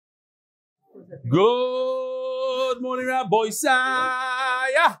Good morning, Rabbi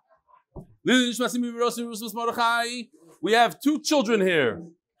Isaiah. We have two children here.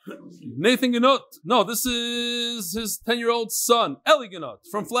 Nathan Ganut. No, this is his 10-year-old son, Eli Ganut,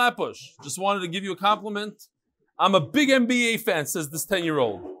 from Flatbush. Just wanted to give you a compliment. I'm a big NBA fan, says this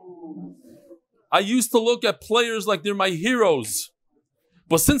 10-year-old. I used to look at players like they're my heroes.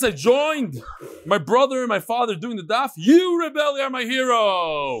 But since I joined my brother and my father doing the daf, you, Rebelli, are my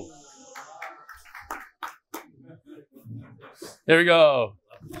hero. Here we go.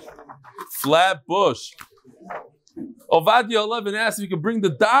 Flatbush. Ovadia 11 asked if he could bring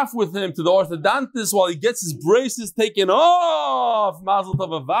the daf with him to the orthodontist while he gets his braces taken off. Mazel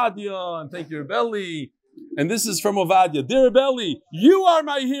tov, Ovadia, and thank you, Rebelli. And this is from Ovadia. Dear Rebelli, you are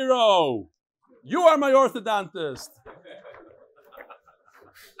my hero. You are my orthodontist.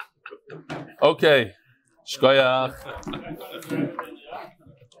 Okay. Shkoyach.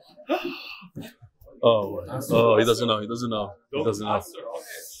 Oh, he doesn't know.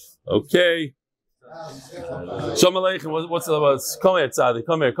 Okay. Shalom Aleichem. What's come here, Tzadi.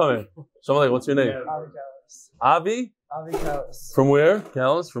 Come here. Shalom Aleichem. What's your name? Avi? Avi Kalas. From where?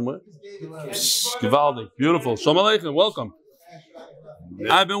 Kalas? From where? Givaldi. Beautiful. Shalom Aleichem. Welcome.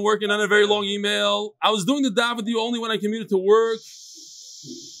 I've been working on a very long email. I was doing the daf with you only when I commuted to work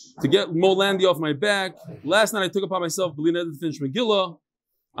to get Molandi off my back. Last night I took upon myself to finish Megillah.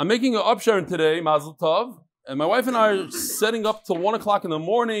 I'm making an upsharon today, Mazel Tov, and my wife and I are setting up till 1 o'clock in the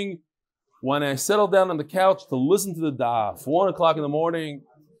morning when I settled down on the couch to listen to the daf. 1 o'clock in the morning.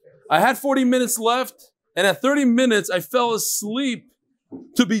 I had 40 minutes left, and at 30 minutes I fell asleep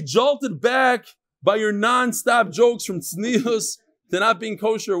to be jolted back by your non-stop jokes from Tznius to not being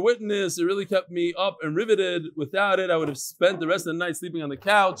kosher witness. It really kept me up and riveted. Without it, I would have spent the rest of the night sleeping on the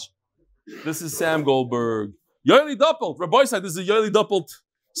couch. This is Sam Goldberg. Yoeli Doppelt. Rabbi said this is a Yoeli Doppelt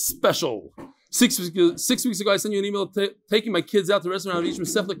special. 6 weeks ago, I sent you an email taking my kids out to the restaurant of each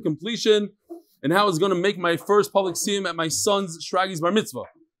Masechta completion and how I was going to make my first public siyum at my son's Shragi's bar mitzvah.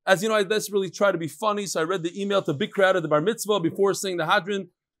 As you know, I desperately try to be funny, so I read the email to a big crowd at the bar mitzvah before saying the hadran.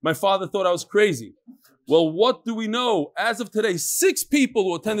 My father thought I was crazy. Well, what do we know? As of today, 6 people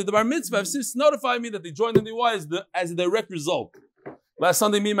who attended the bar mitzvah have since notified me that they joined the NDY as a direct result. Last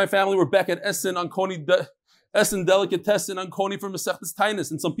Sunday, me and my family were back at Essen on Coney. Essen Delicatessen on Coney for Masechtas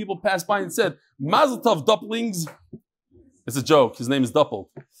Tainus, and some people passed by and said, Mazel Tov, Dupplings. It's a joke. His name is Doppel.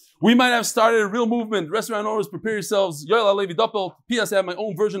 We might have started a real movement. Restaurant owners, prepare yourselves. Yoel Alevi Doppel. P.S. I have my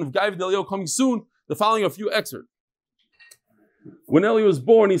own version of Gaiv Delio coming soon. The following are a few excerpts. When Eli was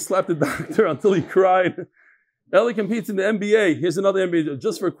born, he slapped the doctor until he cried. Eli competes in the NBA. Here's another NBA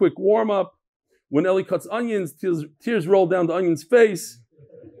just for a quick warm-up. When Eli cuts onions, tears roll down the onion's face.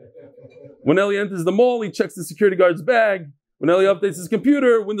 When Eli enters the mall, he checks the security guard's bag. When Eli updates his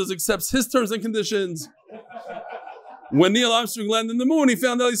computer, Windows accepts his terms and conditions. When Neil Armstrong landed on the moon, he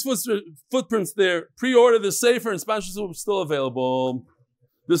found Eli's footprints there. Pre-order the Sefer and sponsorship is still available.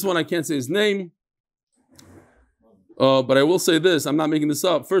 This one, I can't say his name. But I will say this. I'm not making this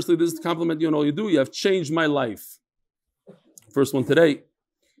up. Firstly, this is to compliment you on all you do. You have changed my life. First one today.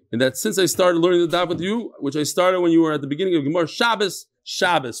 And that since I started learning the daf with you, which I started when you were at the beginning of Gemara, Shabbos.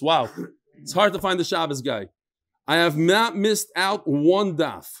 Wow. It's hard to find the Shabbos guy. I have not missed out one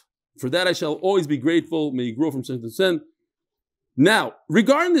daf. For that I shall always be grateful. May you grow from strength to strength. Now,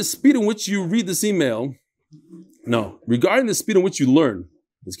 regarding the speed in which you read this email, regarding the speed in which you learn,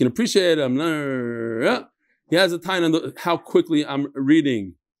 you can appreciate it. He has a time on how quickly I'm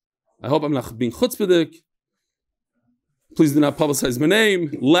reading. I hope I'm not being chutzpahdik. Please do not publicize my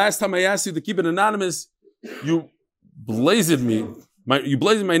name. Last time I asked you to keep it anonymous, you blazed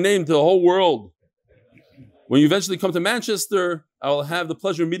my name to the whole world. When you eventually come to Manchester, I will have the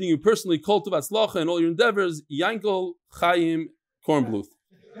pleasure of meeting you personally. Kol tov hatzlacha in all your endeavors. Yankel Chaim Kornbluth.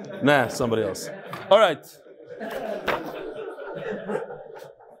 Nah, somebody else. All right.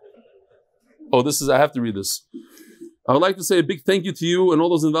 I have to read this. I would like to say a big thank you to you and all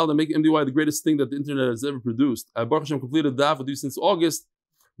those involved that make MDY the greatest thing that the internet has ever produced. I Baruch Hashem completed daf with you since August,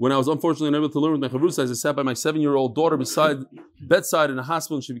 when I was unfortunately unable to learn with my chavrusa as I sat by my 7-year-old daughter bedside in a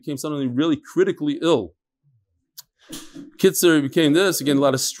hospital, and she became suddenly really critically ill. Kitzer became this, again, a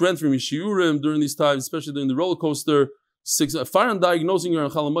lot of strength from Yishiurim during these times, especially during the roller coaster. Fire diagnosing her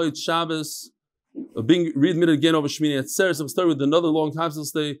on Chalamayit Shabbos, being readmitted again over Shmini Atzeres. I'm starting with another long hospital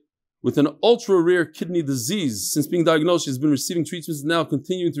stay with an ultra-rare kidney disease. Since being diagnosed, she's been receiving treatments, now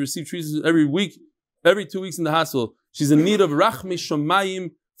continuing to receive treatments every 2 weeks in the hospital. She's in need of Rachmi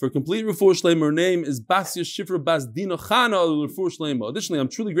Shomayim for complete refuah shleima. Her name is Basia Shifra Bas Dino Chana refuah shleima. Additionally, I'm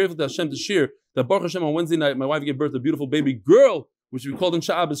truly grateful to Hashem to share that Baruch Hashem on Wednesday night, my wife gave birth to a beautiful baby girl, which we called in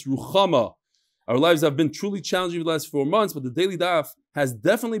Shabbos Ruchama. Our lives have been truly challenging for the last 4 months, but the daily daf has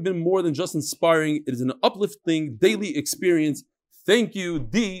definitely been more than just inspiring. It is an uplifting daily experience. Thank you,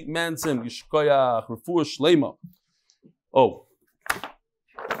 D. Manson. Yishkoyach, Refuah Shlema. Oh.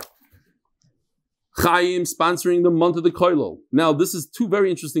 Chaim sponsoring the month of the Koilel. Now, this is two very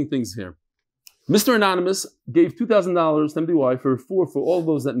interesting things here. Mr. Anonymous gave $2,000 to MDY for all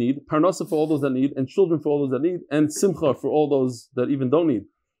those that need, Parnasa for all those that need, and children for all those that need, and Simcha for all those that even don't need.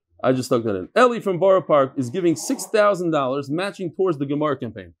 I just stuck that in. Eli from Borough Park is giving $6,000 matching towards the Gemara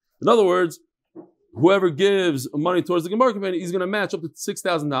campaign. In other words, whoever gives money towards the Gemara campaign, he's going to match up to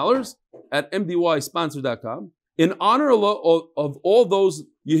 $6,000 at mdysponsor.com. In honor of all those,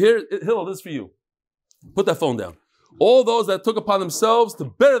 you hear, Hillel, this is for you. Put that phone down. All those that took upon themselves to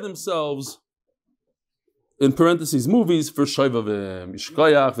better themselves, in parentheses, movies, for Shoivavim,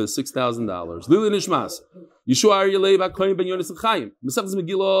 Yishkoyach, for $6,000. Lili Nishmas, Yeshua Aryeh Bakoyim Ben Yonis Chaim, Mesachas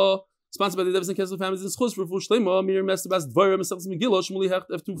Megillah, sponsored by the Davis and Kessel families in Schus for Fush Shlema, Mir Mestabas Dvara, Mesachas Megillah, Shmuli Hecht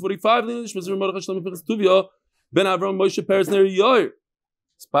F245, Lili Nishmas, Mordechai Shlomo Pinchas Tuvia, Ben Avram Moshe Peres Neri Yoir.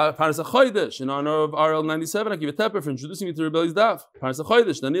 Paras HaChodesh, in honor of RL97, I give a tepper for introducing me to Rebelli's Daf. Paras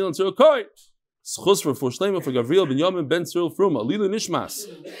HaChodesh, Daniel and Cyril Koi. Schus for Shlema for Gavriel Ben Yamin Ben Cyril Fruma. Lila Nishmas.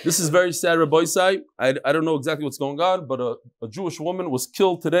 This is very sad, Rabbi Sai. I don't know exactly what's going on, but a Jewish woman was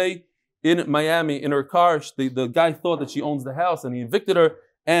killed today in Miami in her car. The guy thought that she owns the house and he evicted her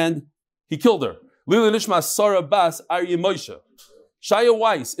and he killed her. Lila Nishmas Sarah Bas Aryeh Moshe. Shaya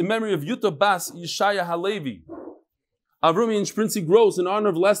Weiss, in memory of Yuta Bas Yeshaya Halevi. Avrumi and Shprinzi Gross, in honor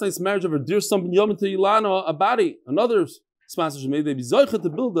of last night's marriage of her dear son Ben Yamin to Ilana Abadi and others. Sponsors may they be zoichet to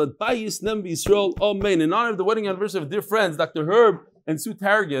build a bayis nem Yisrael. Amen. In honor of the wedding anniversary of dear friends Dr. Herb and Sue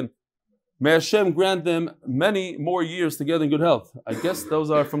Tarragon, may Hashem grant them many more years together in good health. I guess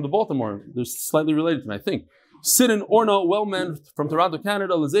those are from the Baltimore. They're slightly related to me, I think. Sid and Orna Wellman from Toronto,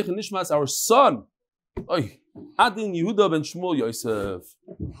 Canada. Lezech Nishmas, our son. Adin Yehuda ben Shmuel Yosef.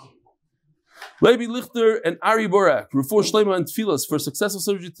 Levi Lichter and Ari Borak, Refuah Shlema and Tfilas for successful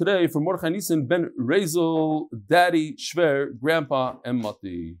surgery today for Mordechai Nissen ben Rezel, Daddy, Shver, Grandpa, and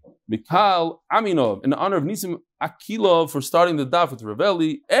Mati. Mikhail Aminov, in honor of Nisim Akilov for starting the daf with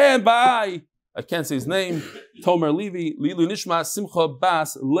Ravelli, and by, I can't say his name, Tomer Levi, Lilu Nishma, Simcha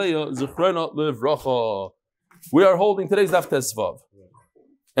Bas, Leah, Zichrona Levracha. We are holding today's daf Tesvav.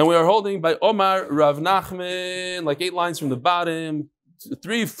 And we are holding by Omar Rav Nachman, like 8 lines from the bottom,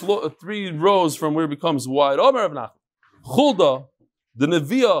 3 rows from where it becomes wide. Omar Rav Nachman. Chulda, the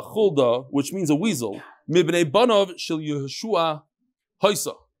Neviah Chulda, which means a weasel, Mibnei Banov Shel Yeshua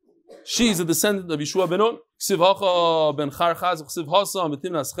Hoysa. She is a descendant of Yeshua ben Nun. Ksiv Hacha ben Charchaz, Ksiv Hasa,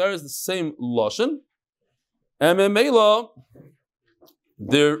 Metim Nascher is the same Lashon. And Memela,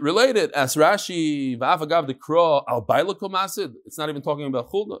 they're related. As Rashi, V'afagav the Kra, Al Baila Komasid. It's not even talking about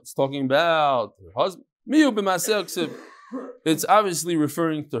Chulda. It's talking about her husband. Miyu b'Maseh Ksiv. It's obviously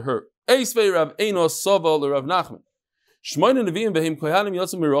referring to her. Eisvei Rav Einos Sova Rav Nachman. Shmoyne Neviim Behim Kohanim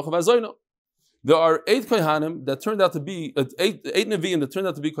Yotzim Mirochav Azoyno. There are 8 Kohanim that turned out to be 8 Neviim that turned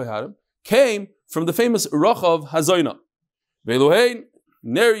out to be Kohanim, came from the famous Rochav Hazoyna. Ve'Elohein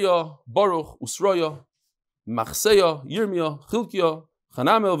Neria Baruch Usroya Machseya Yirmiyah Chilkiya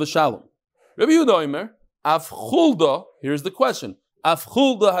Chanamel v'Shalom. Rabbi Yehuda Omer Af Chulda. Here's the question: Af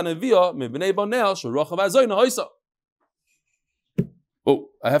Chulda Haneviyah Mibnei Bonel Shorochav Hazoyna Hoysa. Oh,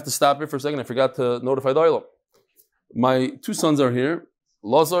 I have to stop here for a second. I forgot to notify the Olam. My 2 sons are here,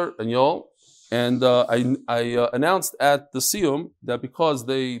 Lazar and Yoel, and I announced at the Siyum that because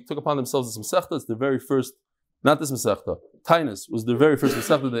they took upon themselves this Masechta, it's the very first, not this Masechta, Tainus was the very first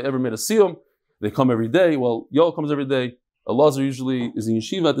Masechta they ever made a Siyum. They come every day. Well, Yoel comes every day. Lazar usually is in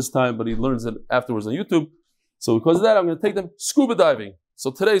yeshiva at this time, but he learns it afterwards on YouTube. So because of that, I'm going to take them scuba diving. So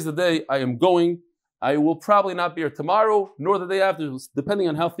today's the day I am going. I will probably not be here tomorrow, nor the day after, depending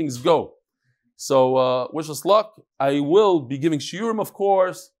on how things go. So, wish us luck. I will be giving shiurim, of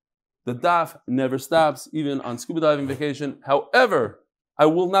course. The daf never stops, even on scuba diving vacation. However, I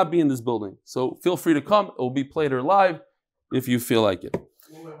will not be in this building. So feel free to come. It will be played here live if you feel like it.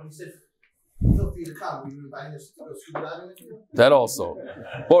 When you said feel free to come, were you inviting us to go scuba diving with you? That also.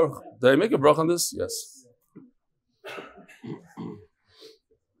 Or, did I make a brach on this? Yes.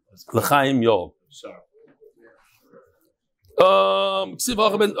 L'chaim Yol.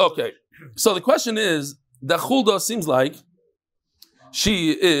 Okay, so the question is that Chulda seems like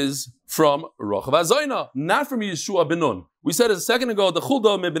she is from Rochav Hazoyna, not from Yeshua ben Nun. We said a second ago the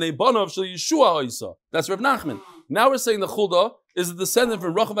Chulda mebnei Banov shel Yeshua Hoysa. That's Rav Nachman. Now we're saying the Chulda is a descendant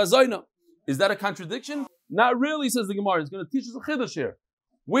from Rochav Hazoyna. Is that a contradiction? Not really, says the Gemara. It's going to teach us a chiddush here.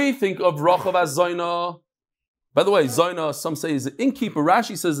 We think of Rochav Hazoyna. By the way, Zoyna, some say is an innkeeper.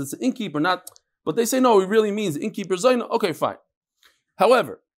 Rashi says it's an innkeeper, not. but they say no, he really means innkeeper Zaina. Okay, fine.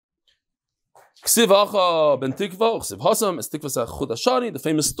 However, Ksiv Acha ben Tikva, Ksiv Hasam, es Tikva Chud Hashani, the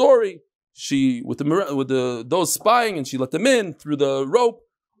famous story, she with those spying and she let them in through the rope.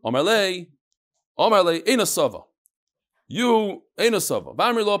 Amarle, Eina Sava. You Eina Sava.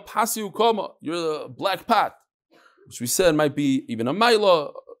 Vamri lo Pasiu Koma. You're a black pat, which we said might be even a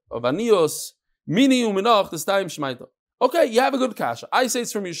Maila of Anios. Mini uminach this time Shmaita. Okay, you have a good kasha. I say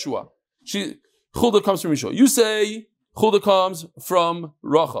it's from Yeshua. Chulda comes from Yeshua. You say Chulda comes from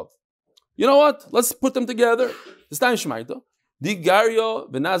Rachav. You know what? Let's put them together. This time Shmaita. Di Gario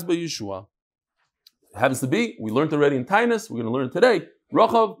v'Nazba Yeshua. It happens to be, we learned already in Tainus, we're going to learn it today.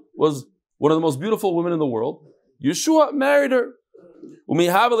 Rachav was one of the most beautiful women in the world. Yeshua married her.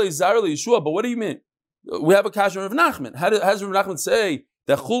 Yeshua, but what do you mean? We have a kasha of Nachman. How does Rav Nachman say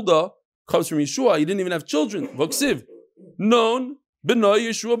that Chulda comes from Yeshua? He didn't even have children. V'ksiv. Non b'nai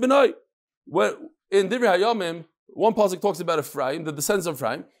Yeshua b'nai. In Divrei Hayamim, one pasuk talks about Ephraim, the descendants of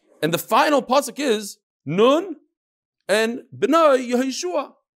Ephraim, and the final pasuk is Nun and b'nai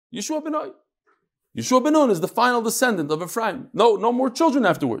Yeshua. Yeshua b'nai. Yeshua ben Nun is the final descendant of Ephraim. No more children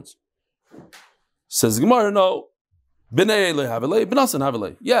afterwards. Says Gemara, no. B'nai lehavelei, b'nasan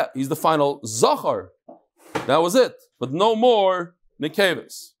havelei. Yeah, he's the final Zachar. That was it. But no more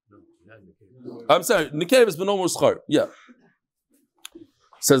Nekevis. I'm sorry, Nekevis, but no more Schar. Yeah.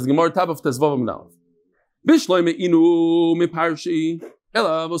 Says the Gemara, top of Tezvavam now. Bishloi me'inu mi'parshi,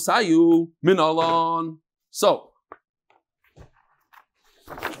 ela vosayu min alon. So,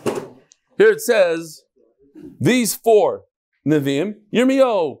 here it says, these four Nevi'im,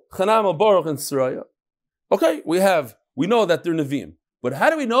 Yirmiyahu, Chanam, Baruch, and Seraya. Okay, we know that they're Nevi'im. But how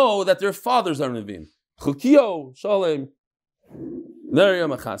do we know that their fathers are Nevi'im? Chulkiyo, Shalem, Neriya,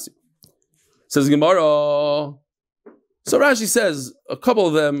 Machasi. Says Gemara. So Rashi says a couple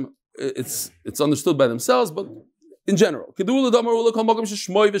of them, it's understood by themselves, but in general.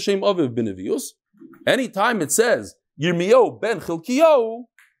 Anytime it says Yirmiyahu ben Chilkiyahu,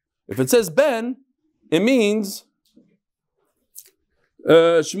 if it says ben, it means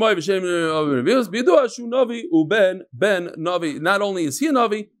Shmoi v'shem Nevios. B'yidua shu Navi uben ben Navi. Not only is he a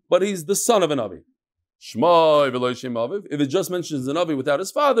Navi, but he's the son of a Navi. Shmoi v'loi shem Aviv. If it just mentions the Navi without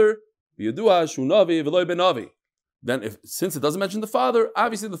his father, b'yidua shu Navi v'loi ben Navi. Then, since it doesn't mention the father,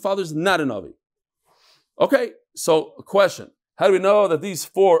 obviously the father is not a Navi. Okay, so a question: how do we know that these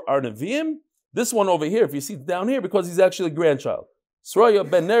four are Nevi'im? This one over here, if you see down here, because he's actually a grandchild. Sraya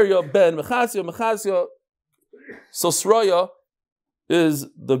ben Neriya ben Mechasya. So Sraya is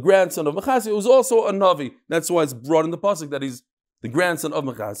the grandson of Mechasya, who's also a Navi. That's why it's brought in the pasuk that he's the grandson of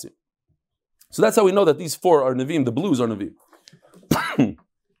Mechasya. So that's how we know that these four are Nevi'im. The blues are Nevi'im.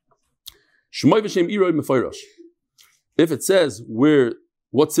 Shmoi v'shem Iroi mefayrosh. If it says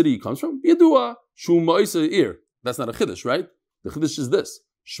what city he comes from, Yedua Shumaisa Ir. That's not a chiddush, right? The chiddush is this: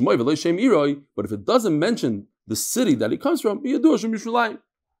 Shmoi v'lo shem Iroi. But if it doesn't mention the city that he comes from, Yedua Shum Yushalayim.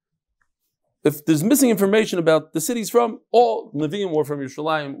 If there's missing information about the cities from, all Nevi'im were from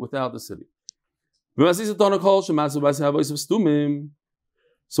Yerushalayim without the city.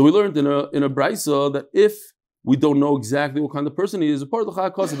 So we learned in a brisa that if we don't know exactly what kind of person he is,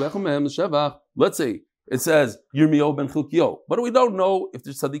 let's say it says Yirmiyahu ben Chilkiyahu, but we don't know if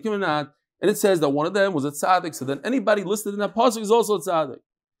there's tzaddikim or not, and it says that one of them was a tzaddik, so then anybody listed in that pasuk is also a tzaddik.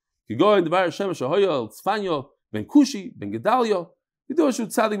 Ben Kushi, Ben Gedalia,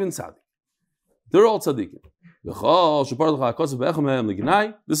 tzaddik ben tzaddik. They're all tzaddikim.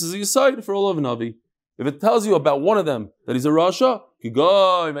 This is a yesod for all of Navi. If it tells you about one of them that he's a Rasha,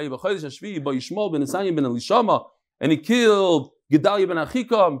 and he killed Gedalia ben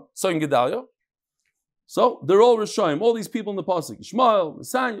Achikam, son Gedalia. So they're all Rishayim, all these people in the pasuk. Ishmael,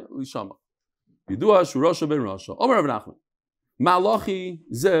 Nisanya, Lishama. Yidua shu Rasha ben Rasha. Omer Rav Nachman. Malachi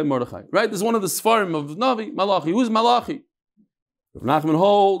ze Mordechai. Right? This is one of the Sfarim of Navi. Malachi. Who's Malachi? Rav Nachman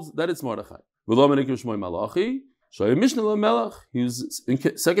holds that it's Mordechai. He was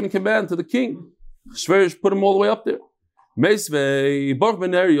second in command to the king. Shverish put him all the way up there. Meisvei, Baruch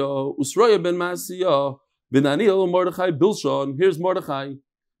ben Neriya, Usraya ben Masiyah, ben Anil, Mordechai, Bilshon. Here's Mordechai.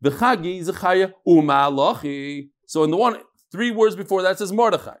 V'chagi, Zechaya, Umalachi. So in the 3 words before that says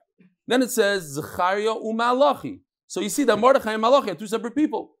Mordechai. Then it says Zechariah Umalachi. So you see that Mordechai and Malachi are 2 separate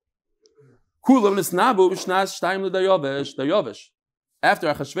people. Kulam nisnabu b'shnas shtayim l'dayavesh. After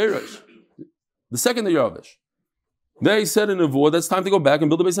Achashverosh. The second Dayavesh. They said in a void, that's time to go back and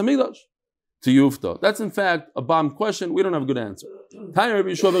build the Beis Hamikdash. To Yufta. That's in fact a bomb question. We don't have a good answer. Tanya Rabbi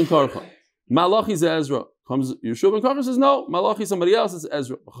Yeshua ben Karcha. Malachi is Ezra. Comes Yeshua ben Karcha says no. Malachi is somebody else. It's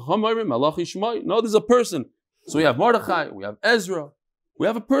Ezra. Malachi Shmai. No, there's a person. So we have Mordechai. We have Ezra. We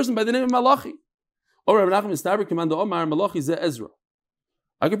have a person by the name of Malachi. I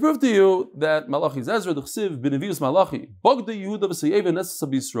can prove to you that Malachi is Ezra, the Chsiv, B'Nevius Malachi, Bogda Yehuda v'Sayeva Nesas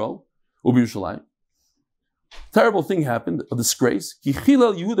B'Yisrael, U'B'Yerushalayim. Terrible thing happened, a disgrace. Ki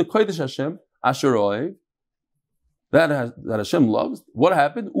Chilal Yehuda Kodesh Hashem, Asher Oev, that Hashem loves. What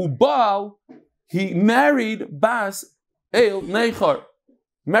happened? Ubal, he married Bas El Nechar.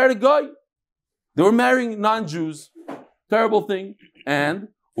 Married a guy. They were marrying non-Jews. Terrible thing. And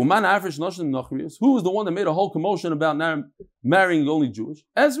Uman Afrish Noshim Nachrius, who was the one that made a whole commotion about marrying only Jewish?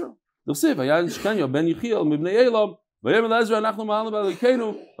 Ezra. It's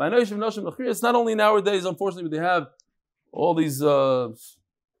not only nowadays, unfortunately, but they have all these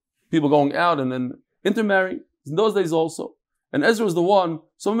people going out and then intermarrying. In those days also. And Ezra was the one.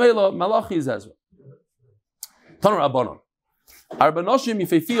 So Malachi is Ezra. Tanur Rabbanon.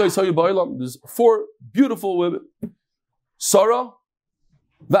 There's 4 beautiful women. Sarah,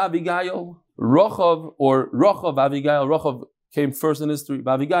 V'Abigail, Rochav, or Rochav, Abigail. Rochav came first in history.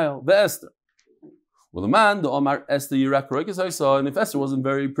 V'Abigail, Esther. Well, the man, the Omar Esther Yirak, as I saw, and if Esther wasn't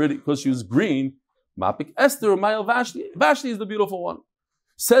very pretty because she was green, Mapik Esther, Mayel Vashti. Vashti is the beautiful one.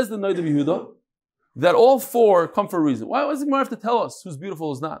 Says the Noda B'Yehuda that all 4 come for a reason. Why does the Gemara have to tell us who's beautiful,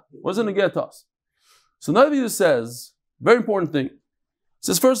 who's not? What does it get to us? So Noda B'Yehuda says, very important thing. It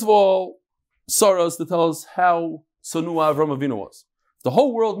says, first of all, Sarah is to tell us how Sanua Avram Avinu was. The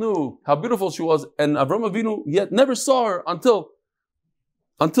whole world knew how beautiful she was, and Avram Avinu yet never saw her until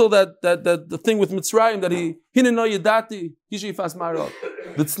that the thing with Mitzrayim that he didn't know Yedati, the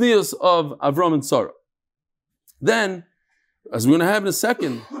tznius of Avram and Sarah. Then, as we're going to have in a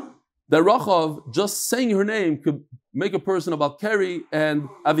second, that Rachav, just saying her name could make a person about Keri and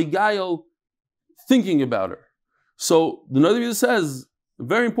Abigail thinking about her. So the Noda B'Yehuda says,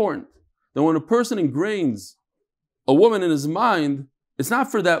 very important, that when a person ingrains a woman in his mind, it's not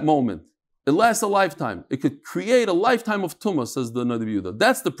for that moment. It lasts a lifetime. It could create a lifetime of tumah, says the Noda B'Yehuda.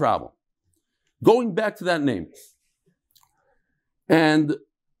 That's the problem. Going back to that name. And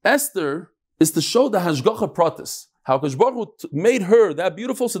Esther is to show the Hashgacha Pratis, how Kadosh Baruch Hu made her that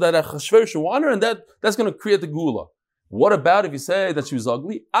beautiful so that Achashverosh should want her, and that's going to create the Gula. What about if you say that she was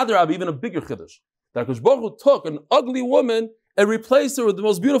ugly? Adarab, even a bigger Chiddush. That Kadosh Baruch Hu took an ugly woman and replaced her with the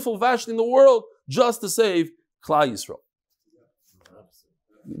most beautiful Vashti in the world just to save Klal Yisrael.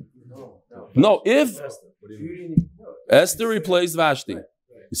 No, if Esther replaced Vashti.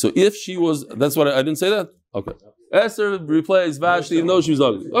 So if she was, that's what I didn't say that? Okay. Esther replaced Vashti even though she was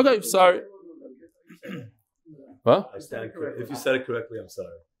ugly. Okay, sorry. Huh? If you said it correctly, I'm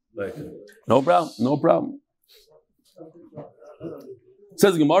sorry. No problem.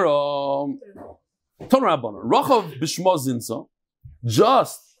 Says the Gemara, Rachav b'shmo zinsa,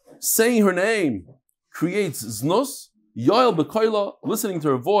 just saying her name creates znus. Yoel b'koila, listening to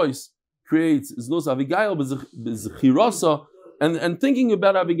her voice creates znus. Abigail b'zechirasa, and thinking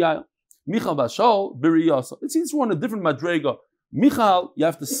about Abigail. Michal b'shal b'riyasa. It seems we're on a different madrega. Michal, you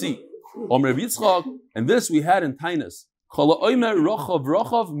have to see. Omer Yitzchak, and this we had in Tainus. Kol oimer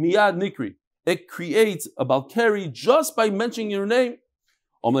Rachav miyad nikri. It creates a Balkari just by mentioning your name.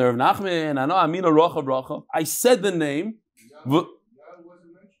 Omer Rav Nachman, I know Amina Rachav. I said the name.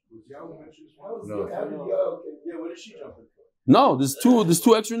 No, there's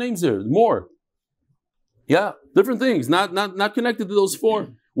two extra names here. More. Yeah, different things. Not connected to those 4.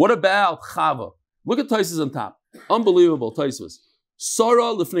 What about Chava? Look at Taisus on top. Unbelievable Taisus.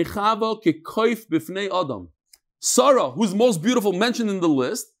 Sarah lifnei Chava kekoif b'fnei Adam. Sarah, who's most beautiful, mentioned in the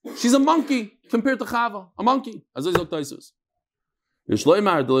list, she's a monkey compared to Chava, a monkey. As I said, Taisus. Who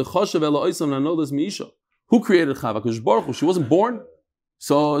created Chava? Because Baruch Hu, she wasn't born,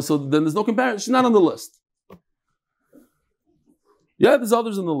 so then there's no comparison. She's not on the list. Yeah, there's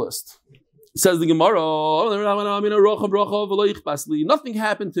others in the list. Says the Gemara, nothing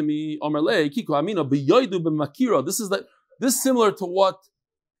happened to me. This is similar to what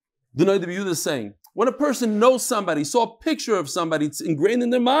the Noda B'Yehuda is saying. When a person knows somebody, saw a picture of somebody, it's ingrained in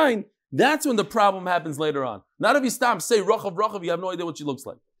their mind, that's when the problem happens later on. Not if you stop and say Rachav, you have no idea what she looks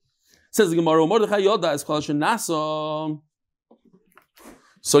like. Says the Gemara,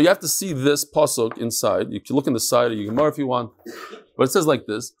 so you have to see this pasuk inside. You can look in the side of your Gemara if you want. But it says like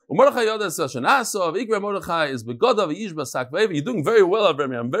this. You're doing very well,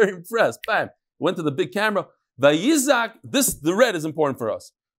 Avrami. I'm very impressed. Bam. Went to the big camera. Vayizak, the red is important for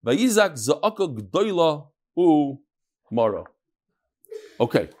us. Vayizak za'aka g'doyla mara.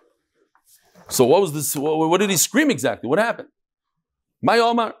 Okay. So what was this? What did he scream exactly? What happened? My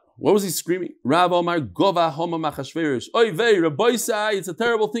Omar, what was he screaming? Rav Omar, Gova Homa Machashverish. Oy vey, Rabboisai, it's a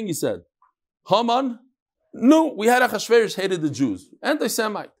terrible thing, he said. Haman, no, we had Achashverish hated the Jews.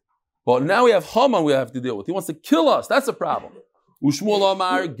 Anti-Semite. But now we have Haman we have to deal with. He wants to kill us. That's a problem. Ushmuel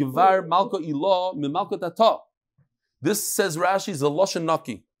Amar Givar Malka Ilah Min Malka Tata. This says Rashi is a Lashon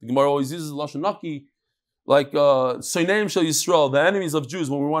Naki. The Gemara always uses Lashon Naki, like Soineim Shel Yisrael, the enemies of Jews.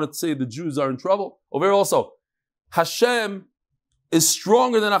 When we want to say the Jews are in trouble, over here also, Hashem is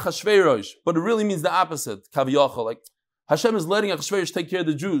stronger than Achashverosh, but it really means the opposite. Kaviyachal, like Hashem is letting Achashverosh take care of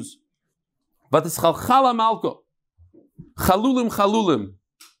the Jews. But it's Chalchala Malka, Chalulim,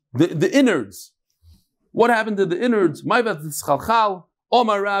 the innards. What happened to the innards? My bad, it's Chalchal.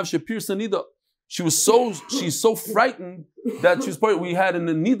 Omar Rav Shapir Sanida. She's so frightened that she was part. We had in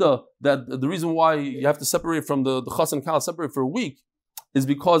the Nida that the reason why you have to separate from the Chas and Kal, separate for a week, is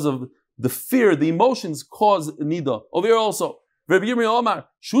because of the fear, the emotions cause Nida. Over here also, Rabbi Yirmiyah Omar,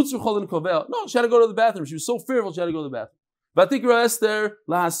 no, she had to go to the bathroom. She was so fearful she had to go to the bathroom. Vatikra Esther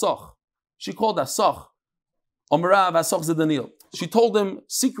lahasoch. She called Asoch. Omarav Asoch Zedaniel. She told him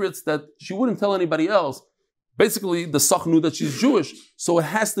secrets that she wouldn't tell anybody else. Basically, the Sach knew that she's Jewish, so it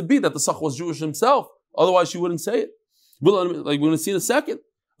has to be that the Sach was Jewish himself. Otherwise, she wouldn't say it. Like we're going to see in a second.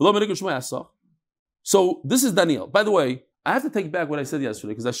 So this is Daniel. By the way, I have to take back what I said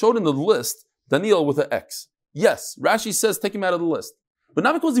yesterday because I showed in the list Daniel with an X. Yes, Rashi says take him out of the list, but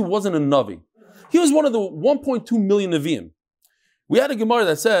not because he wasn't a Navi. He was one of the 1.2 million Nevi'im. We had a Gemara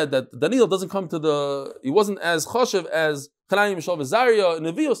that said that Daniel doesn't come to he wasn't as choshev as Hananiah, Mishael, Azariah, and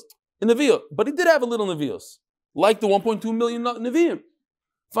Nevi'os, but he did have a little Nevi'os, like the 1.2 million Nevi'im.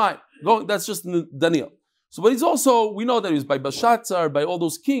 Fine, that's just Daniel. So, but he's also, we know that he was by Bashatzar, by all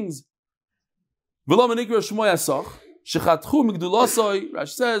those kings. Rashi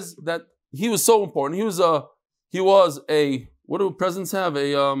says that he was so important. He was a what do presidents have?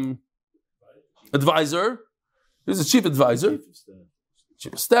 Advisor. He was a chief advisor.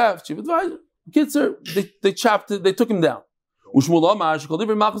 Chief of staff, chief advisor. Kitzer, they chopped it, they took him down. The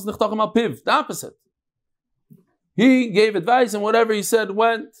opposite. He gave advice and whatever he said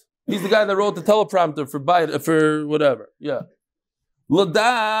went. He's the guy that wrote the teleprompter for whatever. Yeah.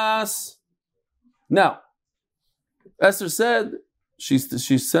 Ladas. Now, Esther said she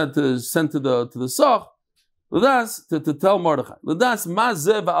sent to the Sach Ladas to tell Mordechai. Ladas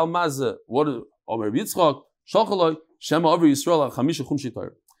mazeh va'al mazeh. What Omer Yitzchak Shalchaloi Shema over Yisrael Chamisha Chumshi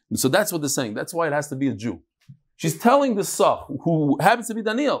Torah. And so that's what they're saying. That's why it has to be a Jew. She's telling the Sach, who happens to be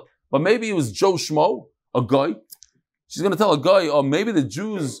Daniel, but maybe it was Joe Shmo, a guy. She's going to tell a guy, oh, maybe the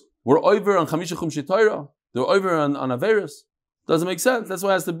Jews were over on Chamisha Chumshi Torah. They were over on Averis. Doesn't make sense. That's why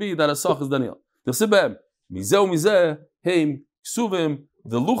it has to be that a Sach is Daniel. The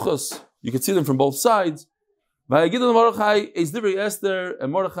Luchas, you can see them from both sides. And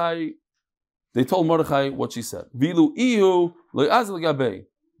Mordechai, they told Mordechai what she said.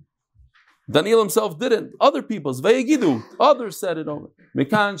 Daniel himself didn't. Other people's. Others said it over.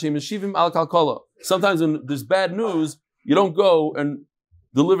 Sometimes when there's bad news, you don't go and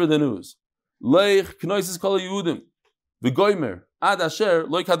deliver the news.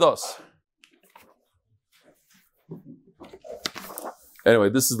 Anyway,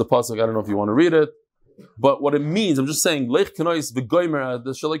 this is the pasuk. I don't know if you want to read it, but what it means, I'm just saying, Leich Kenois v'goymer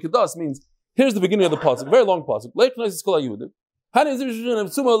the Shalei Kadas means. Here's the beginning of the pasuk, very long pasuk. Leich Kenois is kol hayudim. You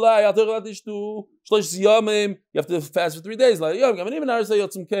have to fast for 3 days. The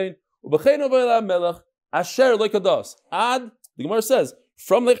Gemara says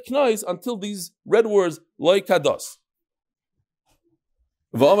from Leich Kenois until these red words Leich Kadas.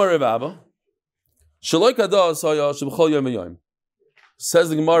 V'amar Rav Abba Shalei Kadas haya sheb'chol yom v'yom. Says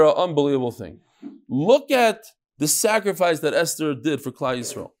the Gemara, unbelievable thing. Look at the sacrifice that Esther did for Klal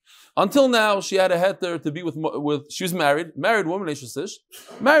Yisrael. Until now, she had a heter to be with. She was married woman.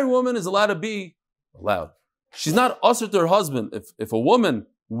 Married woman is allowed to be allowed. She's not usher to her husband. If a woman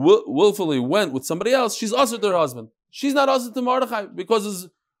willfully went with somebody else, she's usher to her husband. She's not usher to Mordechai because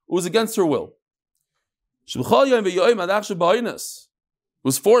it was against her will. It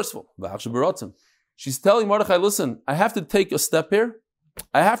was forceful. She's telling Mordechai, listen, I have to take a step here.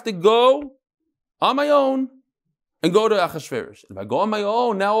 I have to go on my own and go to Achashverosh. If I go on my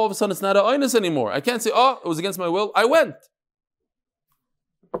own, now all of a sudden it's not a oinus anymore. I can't say, oh, it was against my will. I went.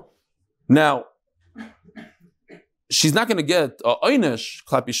 Now, she's not going to get a oinish,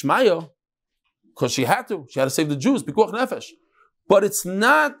 klapi shmaya, because she had to. She had to save the Jews, pikuach nefesh. But it's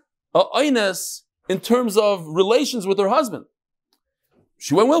not a oinus in terms of relations with her husband.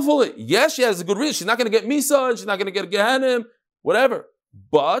 She went willfully. Yes, she has a good reason. She's not going to get Misa, and she's not going to get Gehenim, whatever.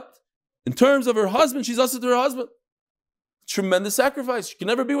 But in terms of her husband, she's also to her husband. Tremendous sacrifice. She can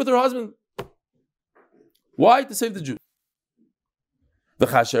never be with her husband. Why? To save the Jews. Here,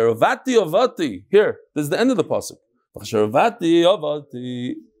 this is the end of the pasuk.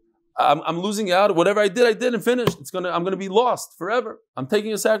 I'm losing out. Whatever I did and finished. I'm gonna be lost forever. I'm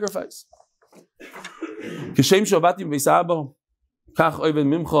taking a sacrifice.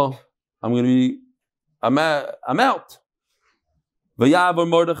 I'm out. Vayavar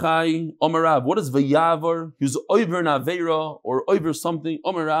Mordechai, Omarav. What is Vayavar? He was over Naveira or over something.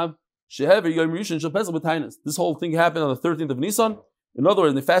 Omarav. Shehever Yom Rishon Shapesel B'Tainis. This whole thing happened on the 13th of Nisan. In other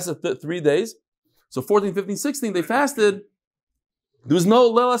words, they fasted 3 days. So 14, 15, 16, they fasted. There was no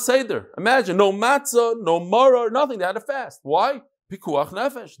Lela Seder. Imagine, no matzah, no maror, nothing. They had to fast. Why? Pikuach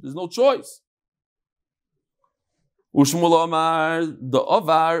nefesh. There's no choice. Ushmul Omar, the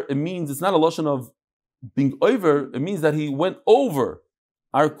Ovar, it means it's not a lotion of being over. It means that he went over.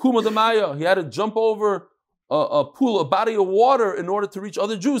 Arkuma Damaya, he had to jump over a pool, a body of water in order to reach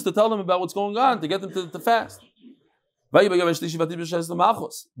other Jews to tell them about what's going on, to get them to fast. We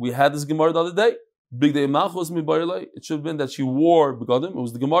had this Gemara the other day. Big day Malchus Mibayla. It should have been that she wore begadim. It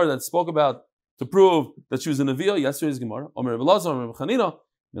was the Gemara that spoke about to prove that she was a Neviah. Yesterday's Gemara.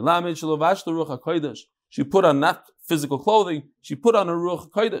 She put on not physical clothing. She put on a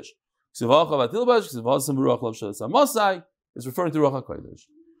Ruach HaKodesh. It's referring to Ruach HaKodesh.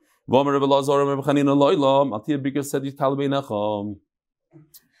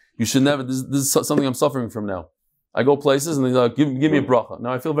 You should never. This is something I'm suffering from now. I go places and they like, give me a bracha.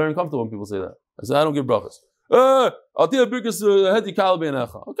 Now I feel very uncomfortable when people say that. I say I don't give brachas.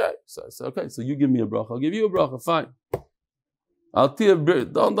 Okay, so you give me a bracha. I'll give you a bracha. Fine. Not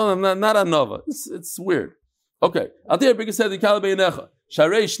a nova. It's weird. Okay. Sharei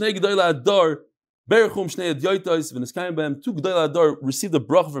shnei g'dayla adar berchum shnei adyotos v'niskayim b'hem 2 g'dayla adar received a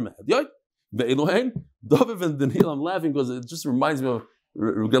bracha from Adyoit. Ve'elohen David and Daniel. I'm laughing because it just reminds me of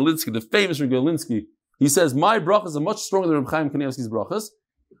Galinsky, the famous Galinsky. He says, my brachas are much stronger than Reb Chaim Kanievsky's brachas.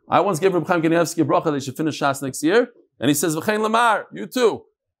 I once gave Reb Chaim Kanievsky a bracha, they should finish Shas next year. And he says, V'chein lamar, you too.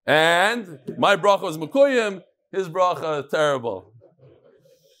 And my bracha was Mekuyim, his bracha, terrible.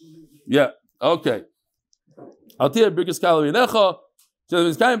 Yeah, okay. Altia Birkas Kalavi Necha,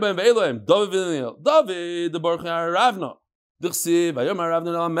 David, the Baruch Ravna. Dichsiv, Vayom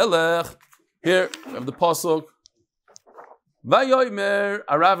Ravna Melech. Here, we have the pasuk. Vayomer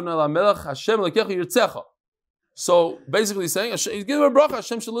Aravna LaMelech Hashem Lekecha Yirtzecha. So basically saying, he's giving a bracha,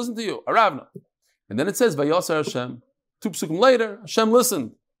 Hashem should listen to you, Aravna. And then it says, Vayosar Hashem. 2 psukim later, Hashem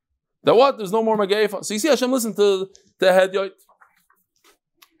listened. That what? There's no more Mageifa. So you see, Hashem listened to Hedyoit.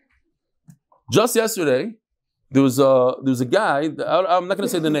 Just yesterday, there was a guy, I'm not going to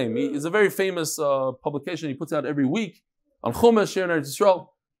say the name, it's a very famous publication he puts out every week on Chumash here in Eretz Yisrael.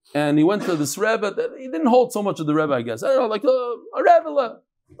 And he went to this Rebbe that he didn't hold so much of the Rebbe, I guess. I don't know, like a Rebbe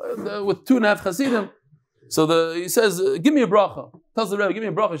with 2.5 Hasidim. So he says, give me a bracha. Tells the Rebbe, give me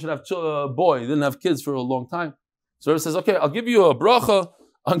a bracha. He should have a boy. He didn't have kids for a long time. So the Rebbe says, okay, I'll give you a bracha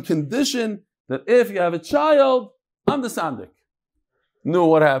on condition that if you have a child, I'm the Sandik. Knew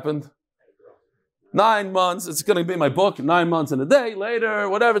what happened. 9 months, it's going to be in my book, 9 months and a day later,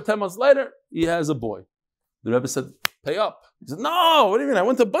 whatever, 10 months later, he has a boy. The Rebbe said, pay up. He said, no, what do you mean? I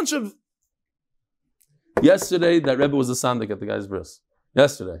went to a bunch of... Yesterday, that Rebbe was a sandik at the guy's bris.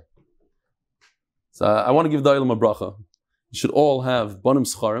 Yesterday. So I want to give Da'ilam a bracha. You should all have Banim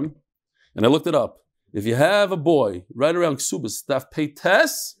Scharim. And I looked it up. If you have a boy right around Ksubas, staff pay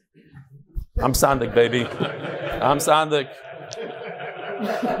tes, I'm sandik, baby. I'm sandik.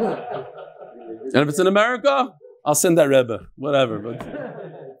 And if it's in America, I'll send that Rebbe. Whatever. But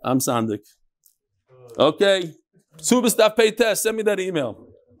I'm sandik. Okay. Subas Daf Pei Test, send me that email.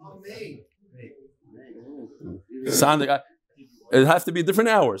 Sandik, it has to be different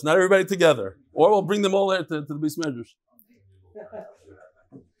hours, not everybody together. Or we'll bring them all there to the Beis Medrash.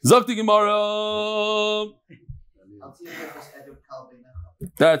 Zakti Gemara.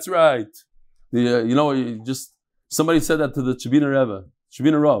 That's right. Somebody said that to the Chibina Rebbe,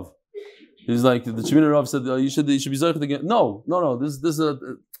 Chibina Rav. He's like, the Chibina Rav said, you should be Zochit again. No. This is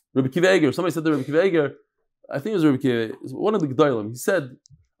Rebbe Kiva Eger. Somebody said to Rebbe Kiva Eger, I think it was Rebbe Kiva, one of the Gedolim. He said,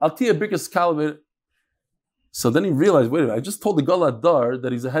 Altia Birkas Kalvit. So then he realized, wait a minute, I just told the Galad Dar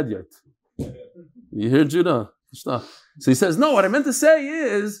that he's a Hedyot. You hear Judah? So he says, no, what I meant to say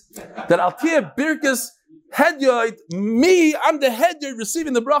is that Altia Birkas Hedyot, me, I'm the Hedyot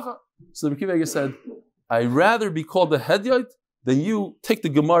receiving the bracha. So Rebbe Kiva Eger said, I'd rather be called the Hedyot than you take the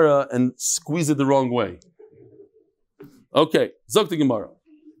Gemara and squeeze it the wrong way. Okay, Zok the Gemara.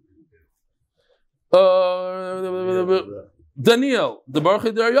 Daniel, the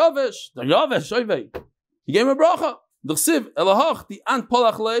Baruch Daryavesh, he gave him a bracha. The Chsiv Elahach, the Ant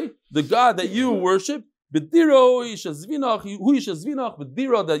Palachle, the God that you worship, B'diro Yishazvinach, Hu Yishazvinach,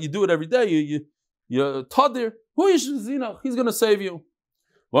 B'diro that you do it every day. You Tadir, Hu Yishazvinach, he's going to save you.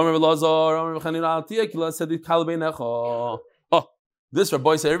 This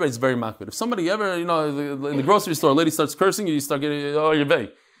Rabbi said everybody's very makbid. If somebody ever, in the grocery store, a lady starts cursing you, you start getting, you're vey.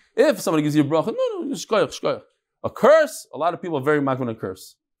 If somebody gives you a bracha, no, shkoyach. A curse, a lot of people are very makbid on a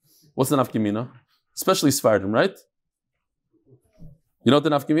curse. What's the nafkamina? Especially Sephardim, right? You know what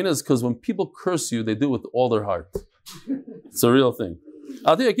the nafkamina is? Because when people curse you, they do it with all their heart. It's a real thing.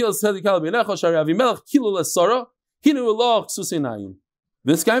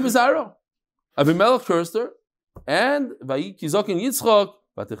 This guy Bizarro. Avimelech cursed her, and Vayikizokin Yitzchak,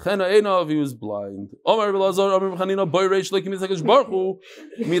 Vatechena Einov, he was blind. Omar Belazar, Omar Chanina, Boy Reish, like Mitzvah Baruch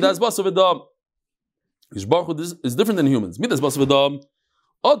Midas Basavedam. Baruch is different than humans. Midas Basavedam.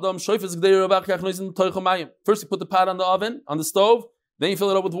 Adam Shoifes Gdeir Avachach Noisin Toichamayim. First you put the pot on the oven, on the stove, then you fill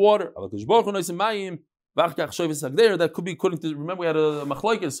it up with water. Baruch Noisin Mayim, Vachach Shoifes Gdeir. That could be according to, remember we had a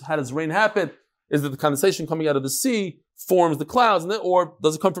machlokes, how does rain happen? Is that the condensation coming out of the sea forms the clouds, or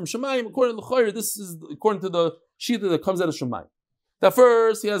does it come from Shemayim? According to the Chayr, this is according to the Shita that comes out of Shemayim. That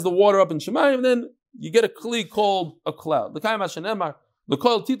first he has the water up in Shemayim, and then you get a kli called a cloud. The Kaim Hashanemar, the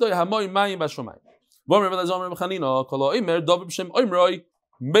Kol Titoy Hamoy Mayim Bashemayim.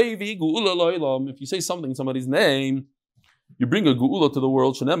 If you say something in somebody's name, you bring a geula to the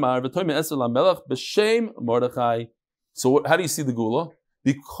world. So how do you see the geula?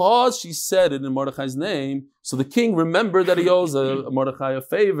 Because she said it in Mordechai's name, so the king remembered that he owes Mordechai a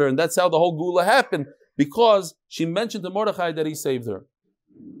favor, and that's how the whole geula happened. Because she mentioned to Mordechai that he saved her,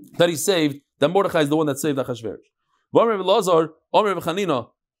 that Mordechai is the one that saved Achashverosh.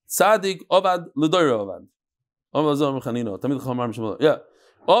 Tzadik Ovad L'Doira Ovad. Yeah.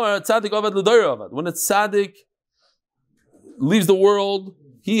 Tzadik Ovad L'Doira Ovad. When a tzaddik leaves the world,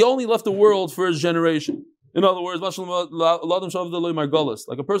 he only left the world for his generation. In other words, like a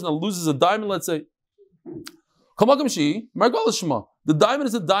person that loses a diamond, let's say, the diamond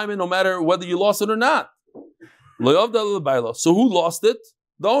is a diamond no matter whether you lost it or not. So who lost it?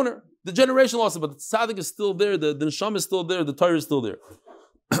 The owner. The generation lost it, but the tzaddik is still there, the neshama is still there, the Torah is still there.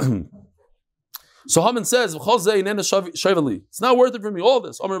 So Haman says, it's not worth it for me, all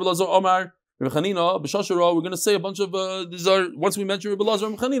this. We're going to say a bunch of, these are, once we mention Rebbe Lazar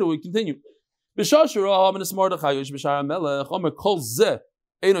and Chanina, we continue. What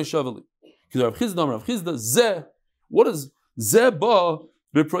is Zeba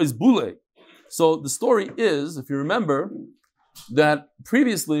b'praise bule? So the story is, if you remember, that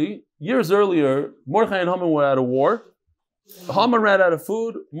previously, years earlier, Mordechai and Haman were at a war. Haman ran out of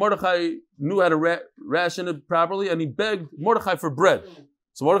food. Mordechai knew how to ration it properly, and he begged Mordechai for bread.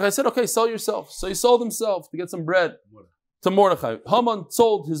 So Mordechai said, okay, sell yourself. So he sold himself to get some bread to Mordechai. Haman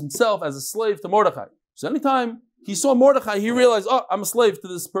sold himself as a slave to Mordechai. So anytime he saw Mordechai, he realized, oh, I'm a slave to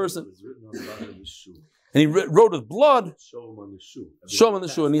this person. And he wrote with blood. Show him on the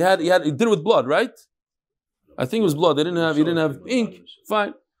shoe. And he did it with blood, right? I think it was blood. He didn't have ink.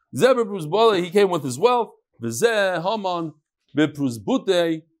 Fine. Zeber Bruzbala, he came with his wealth. V'zeh Haman bepruz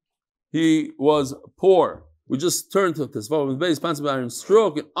bute, he was poor. We just turned to this. Sponsored by Aaron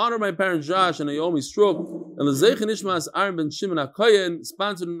Stroke, and honor my parents Josh and Naomi Stroke, and Lezeichen Ishmas Aaron ben Shimon HaKoyen,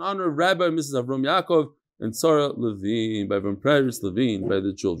 sponsored in honor of Rabbi and Mrs. Avram Yaakov and Sarah Levine, by Van Prairies Levine, by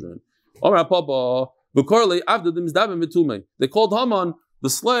the children. They called Haman the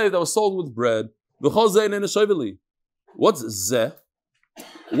slave that was sold with bread. What's Zeh?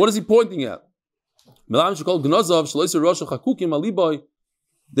 What is he pointing at?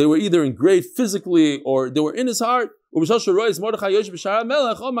 They were either engraved physically or they were in his heart. You see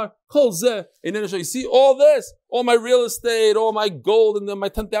all this, all my real estate, all my gold, and then my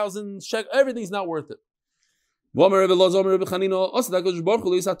 10,000 shek, everything's not worth it.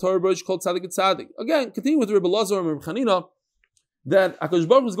 Again, continue with Rebbe Lazar and Rebbe Chanina, that HaKadosh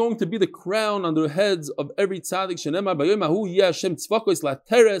Baruch Hu is going to be the crown on the heads of every tzaddik. Shenemar b'yom hahu yeh Hashem tzvakos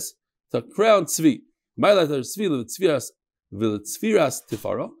lateres, to crown tzvi. Those who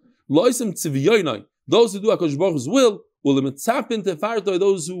do HaKadosh Baruch Hu's will imitzapin tefarto,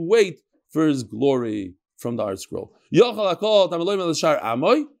 those who wait for his glory from the art scroll.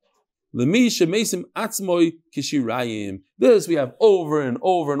 This we have over and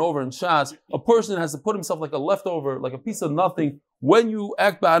over and over in Shas. A person has to put himself like a leftover, like a piece of nothing. When you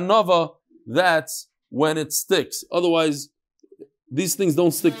act ba'anava, that's when it sticks. Otherwise, these things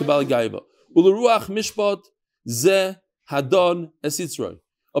don't stick to Bali Gaiva. Uluruach mishpat ze hadon esitzroi.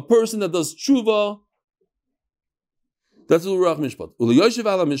 A person that does tshuva, that's uluruach mishpat. Uluyoshev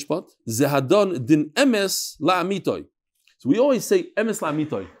ala mishpat ze hadon din emes la'amitoi. So we always say emes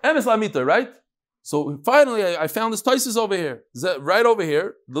la'amitoi. Emes la'amitoi, right? So finally, I found this Taisus over here. Right over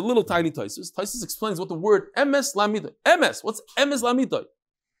here, the little tiny Taisus. Taisus explains what the word emes la'amitoi. Emes, what's emes la'amitoi?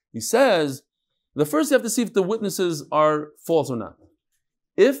 He says, the first you have to see if the witnesses are false or not.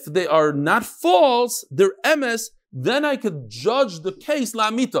 If they are not false, they're emes, then I could judge the case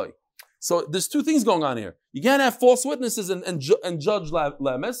la'mitoi. So there's two things going on here. You can't have false witnesses and judge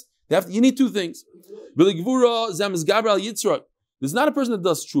la'emes. You need two things. There's not a person that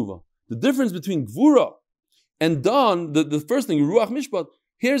does tshuva. The difference between gvura and dan, the first thing, ruach mishpat,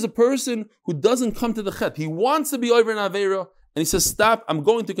 here's a person who doesn't come to the chet. He wants to be over in Aveira, and he says, stop, I'm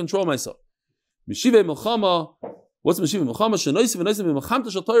going to control myself. Meshivei Melchama, what's Meshivei Melchama?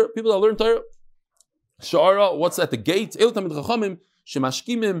 People that learn Torah. Sha'ara, what's at the gate? Elu Tamid Chachamim,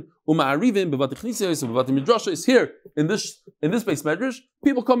 Shemashkimim, Uma'arivim, Bevat Echnisios, Bevat Midrasha is here, in this base medrash.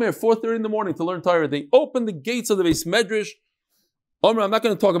 People come here 4:30 in the morning to learn Torah. They open the gates of the base medrash. Omra, I'm not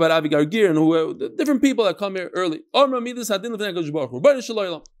going to talk about Avigar Gir and the different people that come here early. Omra, Midas Hadin Lefnei HaKadosh Baruch Hu. Rebbeinu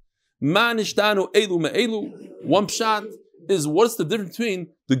Shalom. Ma nishtanu elu me'elu. One pshat is what's the difference between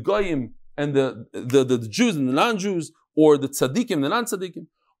the Goyim and the Jews and the non-Jews, or the tzaddikim and the non-tzaddikim.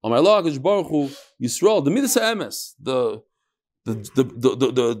 Omar Allah HaKadosh Baruch Hu Yisrael, the Midas HaEmes, the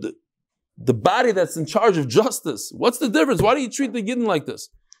body that's in charge of justice. What's the difference? Why do you treat the Yidden like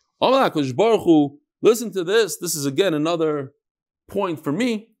this? Omar Allah HaKadosh Baruch Hu, listen to this. This is again another point for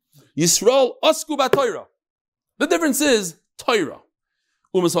me. Yisrael asku b'Torah. The difference is Torah.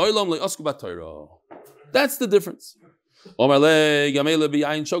 Umas ha'olam le'asku b'Torah. That's the difference. You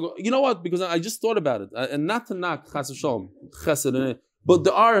know what? Because I just thought about it, and not to knock chesed shalom, chesed, but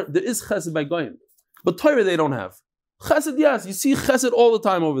there is chesed by goyim, but Torah they don't have chesed. Yes, you see chesed all the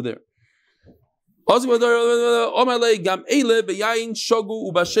time over there.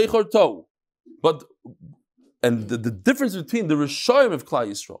 But and the difference between the Rishoyim of Klal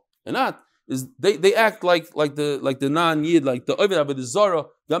Yisrael and not is they act like the non-Yid, like the Ovid Avodah Zarah.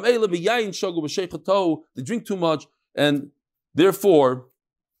 Gam eile b'yayin shogu b'sheichot tov. They drink too much, and therefore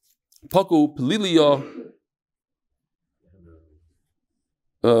paku peliliya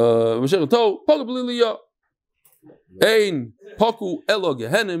b'sheichot tov paku peliliya ein paku elo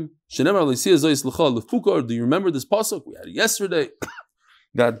gehenim shenemar le'siyah zoyis l'cha lefukar. Do you remember this pasuk we had it yesterday?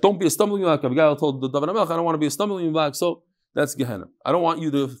 That don't be a stumbling block. Abigail told the David HaMelech, I don't want to be a stumbling block, so that's Gehenna. I don't want you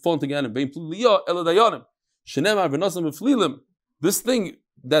to fall into Gehenna. This thing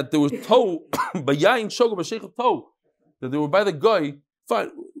that they were told by Yain Shogo B'Sheichot Tov, that they were by the guy,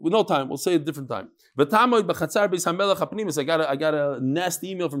 fine, with no time, we'll say it a different time. I got a nasty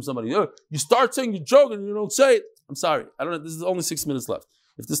email from somebody. You start saying you're joking and you don't say it. I'm sorry. I don't know. This is only 6 minutes left.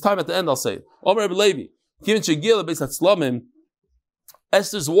 If there's time at the end, I'll say it. Omer Rebbe Levi,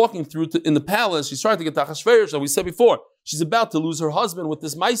 Esther's walking through in the palace. She's trying to get to Achashverosh, as we said before. She's about to lose her husband with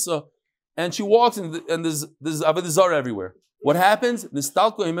this Maisa, and she walks and there's Avodah Zarah everywhere. What happens?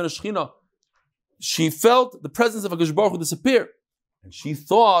 She felt the presence of HaKadosh Baruch Hu disappear, and she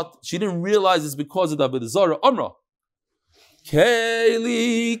thought, she didn't realize it's because of the Avodah Zarah. Amra,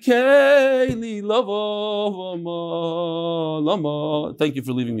 Kayli, lama. Thank you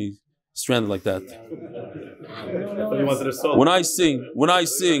for leaving me stranded like that. When I sing,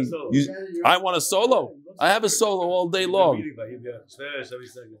 I want a solo. I have a solo all day long.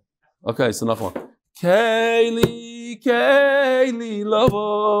 Okay, so enough one. Kayli, lama,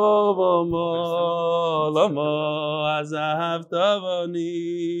 azav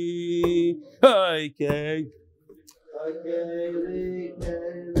tavani. Hey, Kay.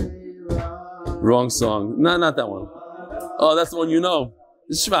 Wrong song. No, not that one. Oh, that's the one you know.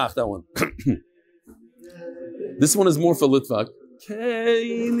 It's Shvach, that one. This one is more for Litvak.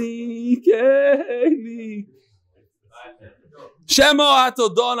 Kayli. Shema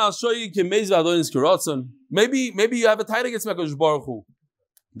atodon, I'll show you Kimez v'adonis kiratzon. Maybe you have a title against HaKadosh Baruch Hu.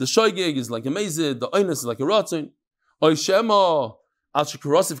 The shoygig is like a mezid, the oinus is like a ratzon. Oy Shema al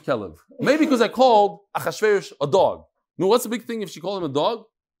shekarosiv kelev. Maybe because I called Achashverosh a dog. You know what's the big thing if she called him a dog?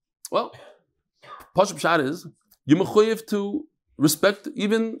 Well, Pashup Pshat is you're mechuyev to respect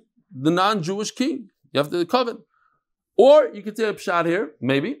even the non-Jewish king. You have to covet. Or you could say a pshat here,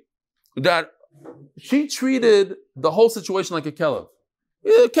 maybe, that she treated the whole situation like a kelev.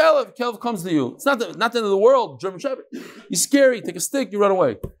 Yeah, kelev comes to you. It's not the end of the world, German Shepherd. You're scary, take a stick, you run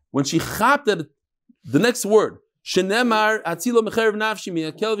away. When she chapped at the next word, shenemar atzilo mecherev nafshi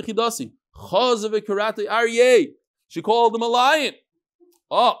mi kelev v'chidasi chazav v'karate aryeh. She called him a lion.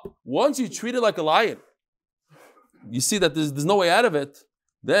 Oh, once you treat it like a lion, you see that there's no way out of it.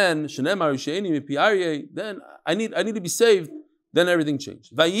 Then shenemar she'eni mipi aryeh. Then I need to be saved. Then everything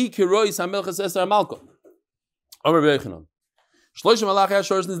changed. Vayi kirois hamelchas Esther Malka. Amar Be'echanan.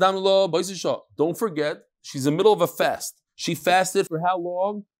 Don't forget, she's in the middle of a fast. She fasted for how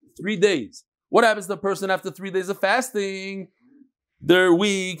long? 3 days. What happens to the person after 3 days of fasting? they're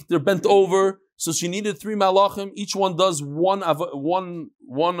weak, they're bent over. So she needed 3 malachim. Each one does one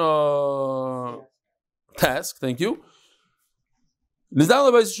task. Thank you.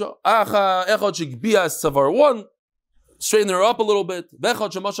 One, straighten her up a little bit.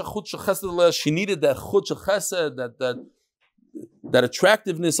 She needed that chut chesed, that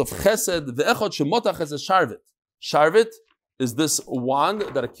attractiveness of chesed. Sharvit. Sharvit is this wand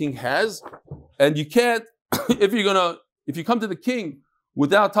that a king has, and you can't, if you come to the king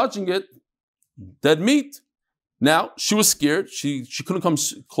without touching it, dead meat. Now, she was scared. She couldn't come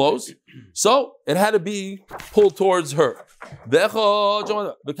close. So, it had to be pulled towards her. How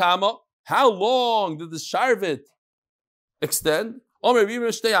long did the Sharvit extend? 4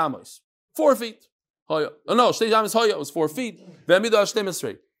 feet. No, it was 4 feet.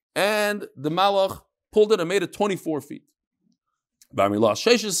 And the Malach pulled it and made it 24 feet.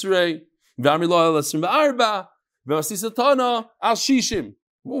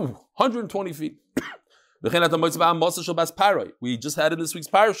 120 feet. We just had in this week's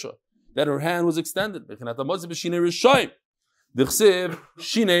parasha that her hand was extended. The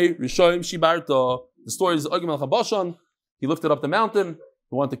story is Ogim al-Chabashan. He lifted up the mountain.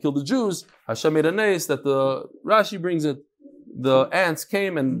 He wanted to kill the Jews. Hashem made a nace that the Rashi brings it. The ants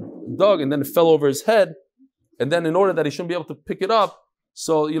came and dug, and then it fell over his head. And then in order that he shouldn't be able to pick it up,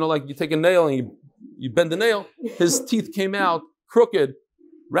 so, like you take a nail and you bend the nail, his teeth came out crooked.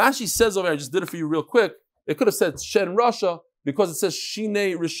 Rashi says over here, I just did it for you real quick. It could have said Shen Rasha, because it says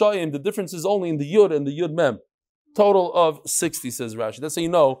Shinei Rishayim. The difference is only in the Yud and the Yud Mem. Total of 60, says Rashi. That's how you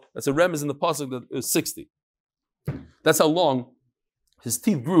know. That's a rem is in the pasuk that is 60. That's how long his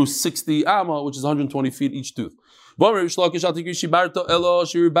teeth grew, 60 amma, which is 120 feet each tooth. You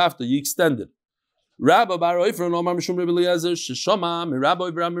extended. Rabbi Baroifron Omar Mishum Rebbe Eliezer Sheshama Mirabbo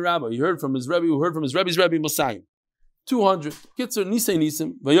Ibrahim Mirabbo. He heard from his Rebbe, who heard from his Rebbe's Rebbe Mosayim. 200. Kitzer Nisei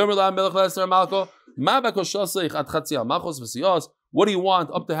Nisim. Vayomer La Melech Leser Malko. Ma Bakoshasech At Chatzia Malchos V'Siyos. What do you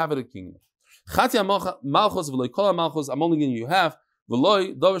want up to half of the kingdom? Chatzia Malchos V'Loi Kol Malchos. I'm only giving you half.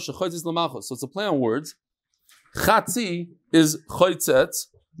 V'Loi Dover Shechoitzis LaMalchos. So it's a play on words. Chatzi is Choitzetz,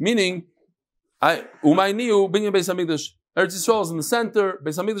 meaning Umayniu Binyan Beis Hamikdash. Eretz Yisrael is in the center.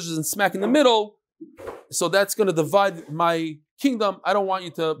 Beis Hamikdash is in smack in the middle. So that's going to divide my kingdom. I don't want you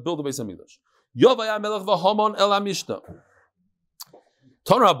to build a Beis Hamikdash. Yovaya Melech v'Haman el Hamishta.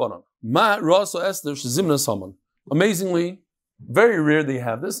 Torah Rabbanan. Ma Rasa Esther shezimnas Haman. Amazingly, very rare they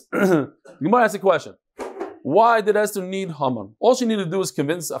have this. You might ask a question. Why did Esther need Haman? All she needed to do was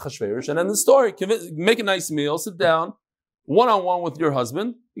convince Achashverosh, and then the story, make a nice meal, sit down, one-on-one with your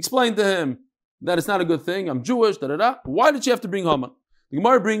husband, explain to him that it's not a good thing, I'm Jewish, da-da-da. Why did she have to bring Haman? The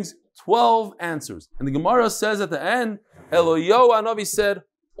Gemara brings 12 answers. And the Gemara says at the end, Eloyo Hanavi said,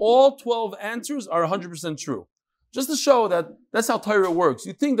 all 12 answers are 100% true. Just to show that that's how Torah works.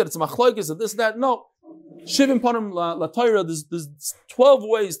 You think that it's machlokes and this, that. No. Shivim panim la Torah, there's 12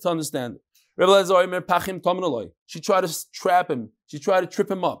 ways to understand it. She tried to trap him. She tried to trip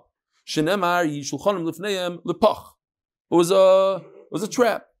him up. It was a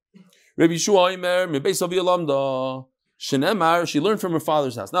trap. She learned from her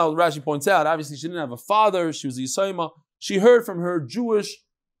father's house. Now Rashi points out, obviously she didn't have a father. She was a Yisayma. She heard from her Jewish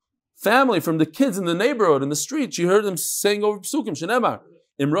family, from the kids in the neighborhood, in the street. She heard them saying over psukim, Shenemar,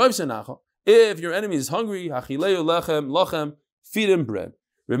 if your enemy is hungry, feed him bread.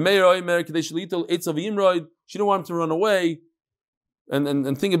 She didn't want him to run away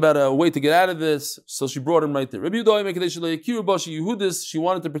and think about a way to get out of this, so she brought him right there. She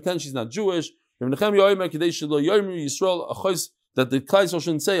wanted to pretend she's not Jewish. That the Klal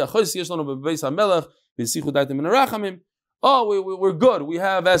shouldn't say, oh, we're good. We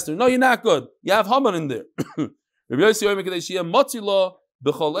have Esther. No, you're not good. You have Haman in there.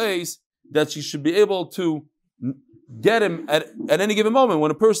 That she should be able to get him at any given moment.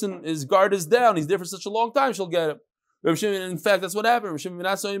 When a person, his guard is down, he's there for such a long time, she'll get him. In fact, that's what happened. When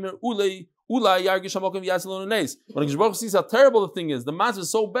Baruch sees how terrible the thing is, the monster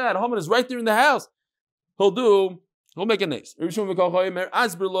is so bad, Haman is right there in the house. He'll make a nace.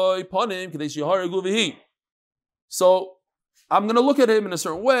 So I'm going to look at him in a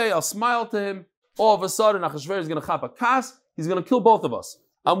certain way. I'll smile to him. All of a sudden, Achashverosh is going to chap a kas. He's going to kill both of us.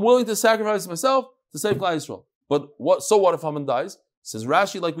 I'm willing to sacrifice myself to save Klal Yisrael. But what if Haman dies? Says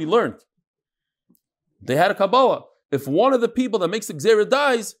Rashi, like we learned. They had a Kabbalah. If one of the people that makes the Gzera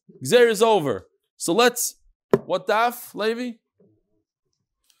dies, Gzera is over. So what daf, Levi?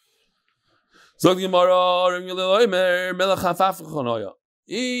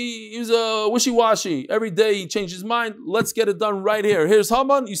 He was a wishy-washy. Every day he changed his mind. Let's get it done right here. Here's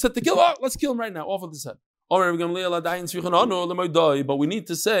Haman. You said to kill him. Let's kill him right now. Off with his head. But we need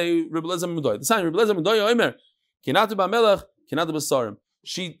to say Rebbe Lezer Mudoy. The sign Rebbe Lezer Mudoy Omer Kinatu b'Melech Kinatu b'Sarim.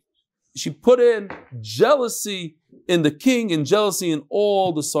 She put in jealousy in the king and jealousy in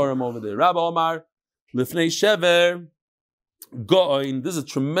all the Sarim over there. Rabbi Omar Lifnei Shever Goin. This is a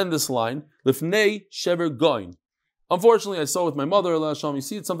tremendous line. Lifnei Shever Goin. Unfortunately, I saw with my mother, you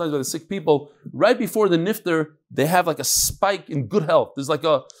see it sometimes by the sick people, right before the nifter, they have like a spike in good health. There's like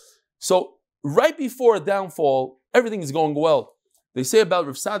so right before a downfall, everything is going well. They say about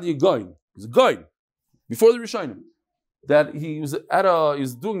Rav Sadia Goin, he's a Goin, before the Rishonim, that he was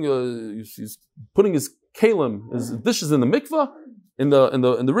he's putting his kalim, his dishes in the mikvah, in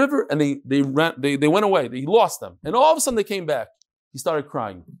the river, and they went away. He lost them. And all of a sudden they came back. He started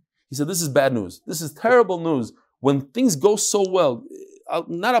crying. He said, this is bad news. This is terrible news. When things go so well,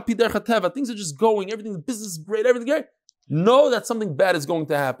 not a pider chateva, things are just going, everything, the business is great, everything great. Know that something bad is going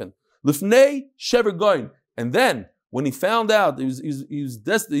to happen. Lifnei shever goin. And then, when he found out he was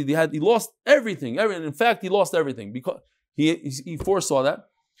destined, he lost everything. In fact, he lost everything because he foresaw that.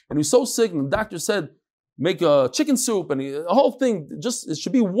 And he was so sick, and the doctor said, make a chicken soup, and the whole thing, it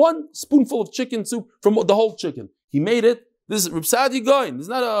should be one spoonful of chicken soup from the whole chicken. He made it. This is Reb Sadia Goin. This is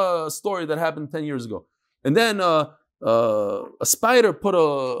not a story that happened 10 years ago. And then a spider put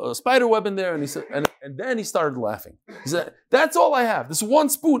a spider web in there, and he said, and then he started laughing. He said, "That's all I have. This one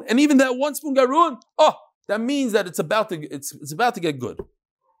spoon, and even that one spoon got ruined. Oh, that means that it's about to get good."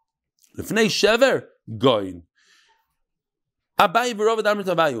 Lifnei shever goin. Abayi v'rovad amrit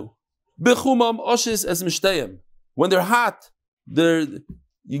avayu. Bechumam oshis es mishtayim. When they're hot,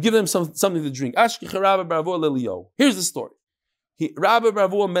 you give them something to drink. Ashkich Rabbi Baravua lelio. Here's the story. Rabbi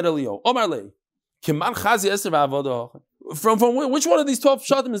Baravua met Elio. Omar lei. From which one of these 12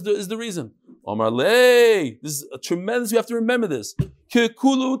 pshatim is the reason? Omar lei. This is a tremendous. You have to remember this.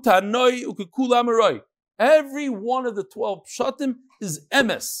 Kekulu tanoi ukekulu amaroi. Every one of the 12 pshatim is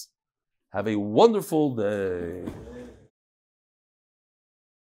emes. Have a wonderful day.